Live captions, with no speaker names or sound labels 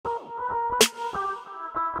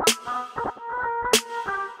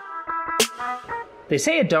They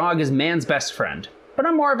say a dog is man's best friend, but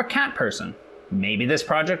I'm more of a cat person. Maybe this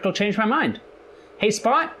project will change my mind. Hey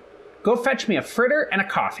Spot, go fetch me a fritter and a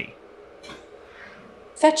coffee.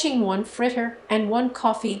 Fetching 1 fritter and 1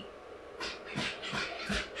 coffee.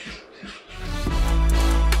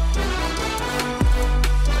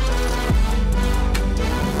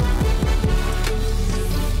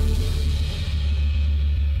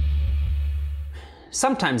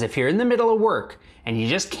 Sometimes if you're in the middle of work and you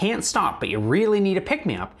just can't stop but you really need a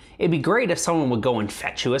pick-me-up, it'd be great if someone would go and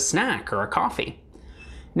fetch you a snack or a coffee.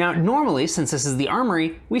 Now normally, since this is the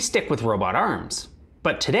armory, we stick with robot arms.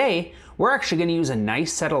 But today, we're actually going to use a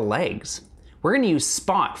nice set of legs. We're going to use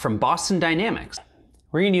Spot from Boston Dynamics.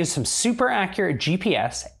 We're going to use some super accurate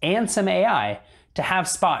GPS and some AI to have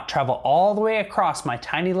Spot travel all the way across my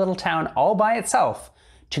tiny little town all by itself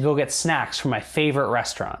to go get snacks from my favorite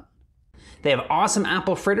restaurant. They have awesome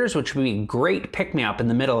apple fritters, which would be a great pick-me-up in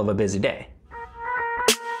the middle of a busy day.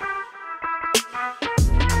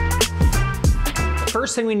 The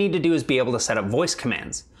first thing we need to do is be able to set up voice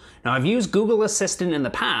commands. Now I've used Google Assistant in the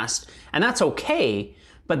past, and that's okay,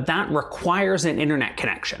 but that requires an internet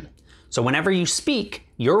connection. So whenever you speak,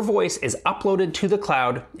 your voice is uploaded to the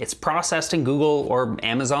cloud, it's processed in Google or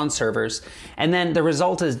Amazon servers, and then the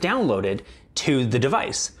result is downloaded to the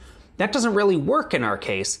device. That doesn't really work in our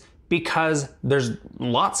case, because there's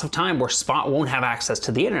lots of time where Spot won't have access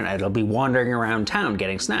to the internet. It'll be wandering around town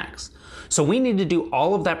getting snacks. So we need to do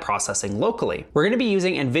all of that processing locally. We're going to be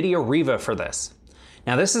using NVIDIA Riva for this.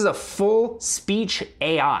 Now this is a full speech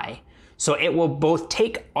AI. So it will both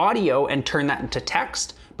take audio and turn that into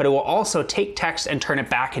text, but it will also take text and turn it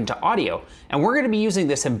back into audio. And we're going to be using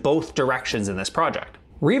this in both directions in this project.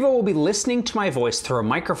 Riva will be listening to my voice through a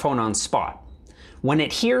microphone on Spot. When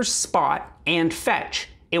it hears Spot and fetch,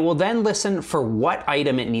 it will then listen for what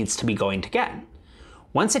item it needs to be going to get.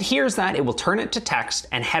 Once it hears that, it will turn it to text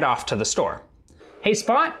and head off to the store. Hey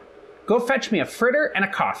Spot, go fetch me a fritter and a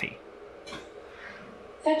coffee.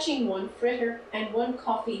 Fetching 1 fritter and 1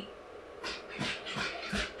 coffee.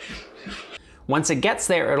 Once it gets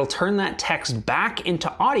there, it'll turn that text back into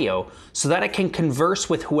audio so that it can converse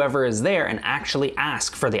with whoever is there and actually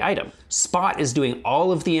ask for the item. Spot is doing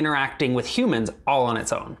all of the interacting with humans all on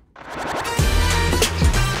its own.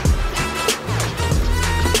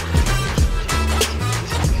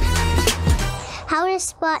 How does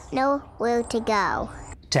Spot know where to go?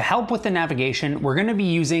 To help with the navigation, we're going to be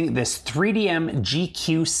using this 3DM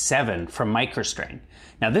GQ7 from MicroStrain.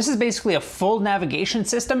 Now this is basically a full navigation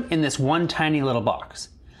system in this one tiny little box.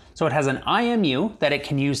 So it has an IMU that it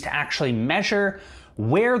can use to actually measure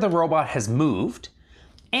where the robot has moved,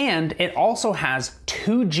 and it also has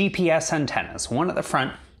 2 GPS antennas, one at the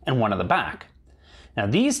front and one at the back. Now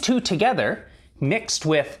these two together, mixed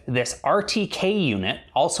with this RTK unit,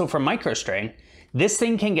 also from MicroStrain, this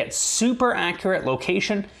thing can get super accurate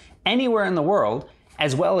location anywhere in the world,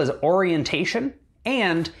 as well as orientation,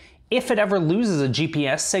 and if it ever loses a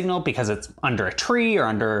GPS signal because it's under a tree or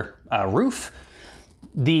under a roof,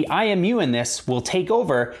 the IMU in this will take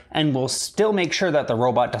over and will still make sure that the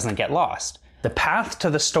robot doesn't get lost. The path to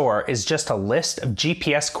the store is just a list of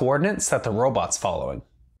GPS coordinates that the robot's following.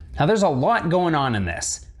 Now there's a lot going on in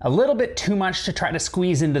this. A little bit too much to try to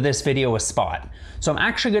squeeze into this video with Spot. So I'm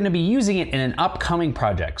actually going to be using it in an upcoming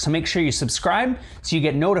project. So make sure you subscribe so you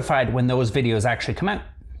get notified when those videos actually come out.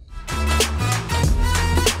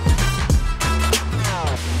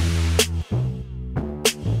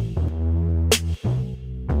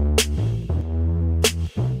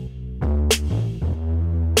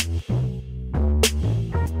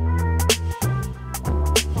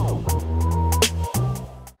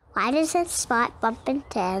 Why doesn't Spot bump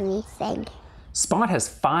into anything? Spot has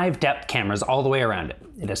 5 depth cameras all the way around it.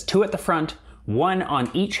 It has 2 at the front, 1 on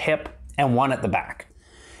each hip, and 1 at the back.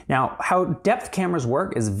 Now, how depth cameras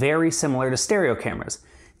work is very similar to stereo cameras.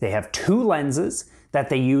 They have 2 lenses that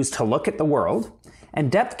they use to look at the world, and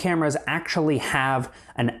depth cameras actually have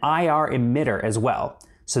an IR emitter as well.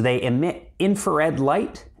 So they emit infrared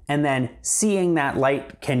light, and then seeing that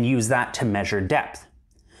light can use that to measure depth.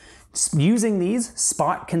 Using these,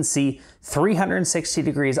 Spot can see 360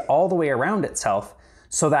 degrees all the way around itself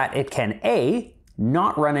so that it can A,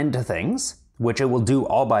 not run into things, which it will do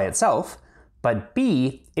all by itself, but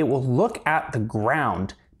B, it will look at the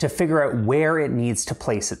ground to figure out where it needs to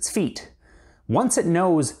place its feet. Once it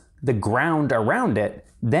knows the ground around it,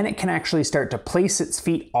 then it can actually start to place its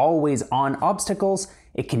feet always on obstacles.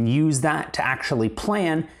 It can use that to actually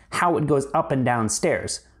plan how it goes up and down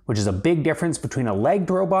stairs, which is a big difference between a legged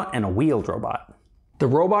robot and a wheeled robot. The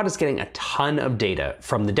robot is getting a ton of data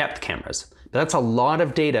from the depth cameras, but that's a lot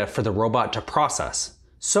of data for the robot to process.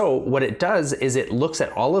 So what it does is it looks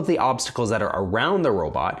at all of the obstacles that are around the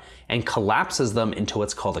robot and collapses them into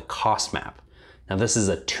what's called a cost map. Now this is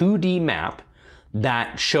a 2D map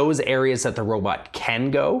that shows areas that the robot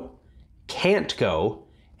can go, can't go,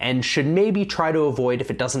 and should maybe try to avoid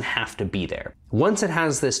if it doesn't have to be there. Once it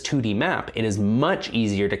has this 2D map, it is much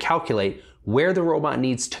easier to calculate where the robot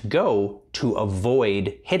needs to go to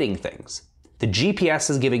avoid hitting things. The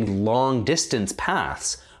GPS is giving long distance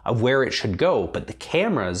paths of where it should go, but the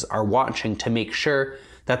cameras are watching to make sure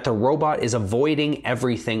that the robot is avoiding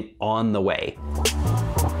everything on the way.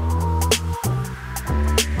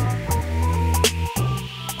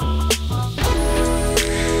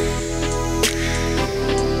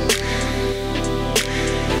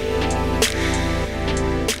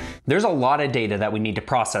 There's a lot of data that we need to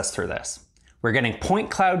process through this. We're getting point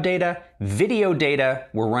cloud data, video data,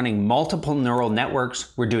 we're running multiple neural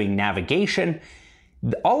networks, we're doing navigation.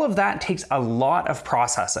 All of that takes a lot of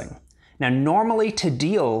processing. Now, normally to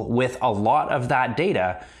deal with a lot of that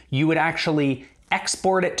data, you would actually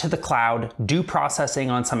export it to the cloud, do processing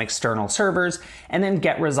on some external servers, and then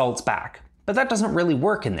get results back. But that doesn't really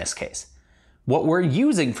work in this case. What we're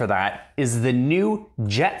using for that is the new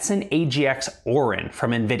Jetson AGX Orin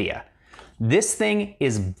from NVIDIA. This thing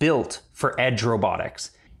is built for edge robotics.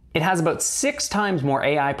 It has about 6 times more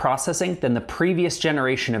AI processing than the previous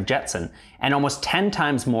generation of Jetson, and almost 10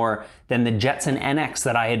 times more than the Jetson NX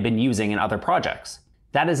that I had been using in other projects.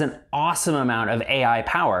 That is an awesome amount of AI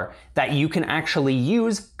power that you can actually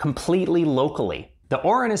use completely locally. The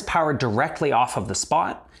Orin is powered directly off of the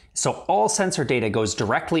Spot, so all sensor data goes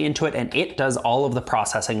directly into it and it does all of the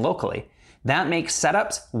processing locally. That makes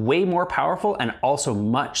setups way more powerful and also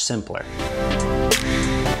much simpler.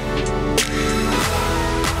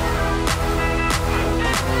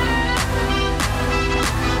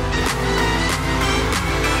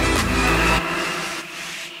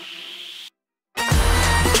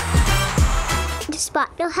 Does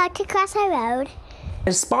Spot know how to cross our road?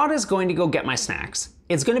 As Spot is going to go get my snacks,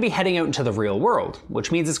 it's going to be heading out into the real world,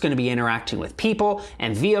 which means it's going to be interacting with people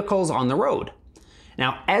and vehicles on the road.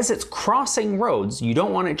 Now, as it's crossing roads, you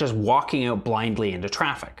don't want it just walking out blindly into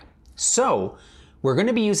traffic. So, we're going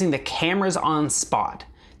to be using the cameras on Spot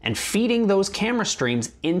and feeding those camera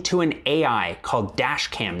streams into an AI called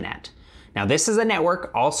DashCamNet. Now, this is a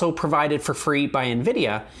network also provided for free by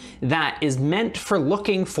NVIDIA that is meant for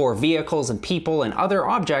looking for vehicles and people and other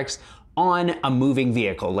objects on a moving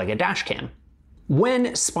vehicle like a dash cam.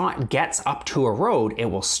 When Spot gets up to a road, it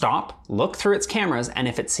will stop, look through its cameras, and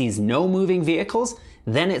if it sees no moving vehicles,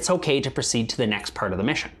 then it's okay to proceed to the next part of the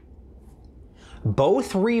mission.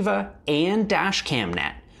 Both Riva and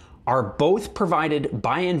DashCamNet are both provided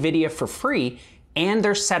by NVIDIA for free, and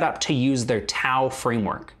they're set up to use their Tau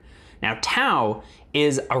framework. Now, Tau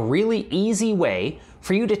is a really easy way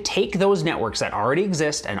for you to take those networks that already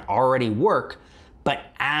exist and already work, but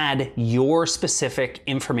add your specific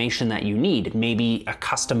information that you need, maybe a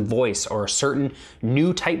custom voice or certain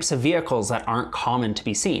new types of vehicles that aren't common to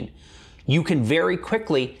be seen. You can very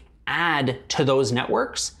quickly add to those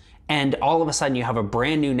networks, and all of a sudden you have a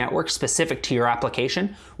brand new network specific to your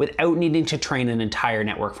application without needing to train an entire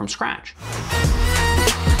network from scratch.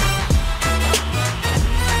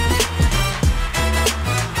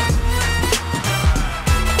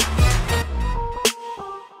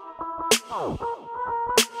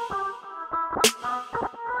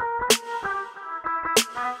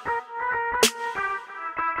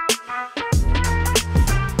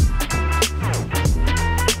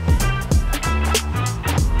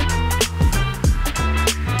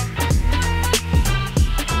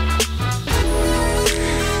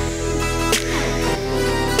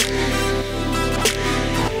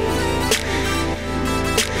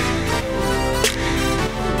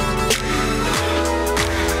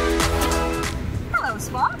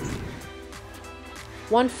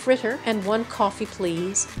 One fritter and one coffee,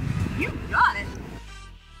 please. You got it.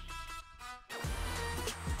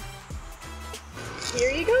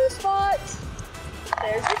 Here you go, Spot.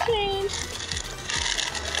 There's your change.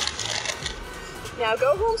 Now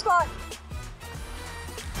go home, Spot.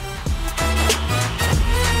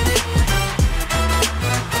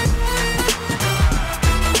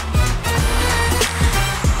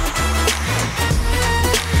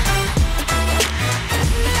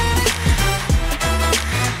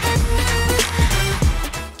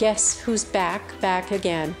 Guess who's back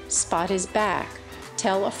again? Spot is back.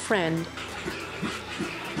 Tell a friend.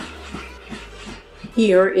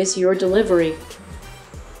 Here is your delivery.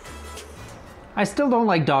 I still don't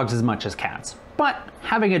like dogs as much as cats, but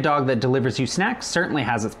having a dog that delivers you snacks certainly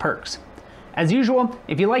has its perks. As usual,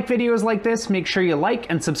 if you like videos like this, make sure you like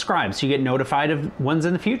and subscribe so you get notified of ones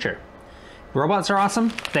in the future. Robots are awesome.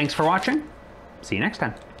 Thanks for watching. See you next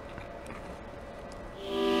time.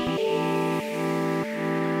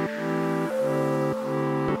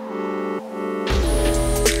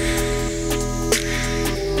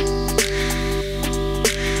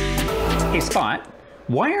 Hey Spot,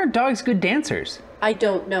 why aren't dogs good dancers? I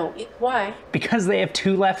don't know. Why? Because they have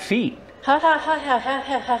 2 left feet. Ha ha ha ha ha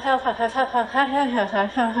ha ha ha ha ha ha ha ha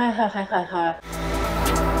ha ha ha ha ha.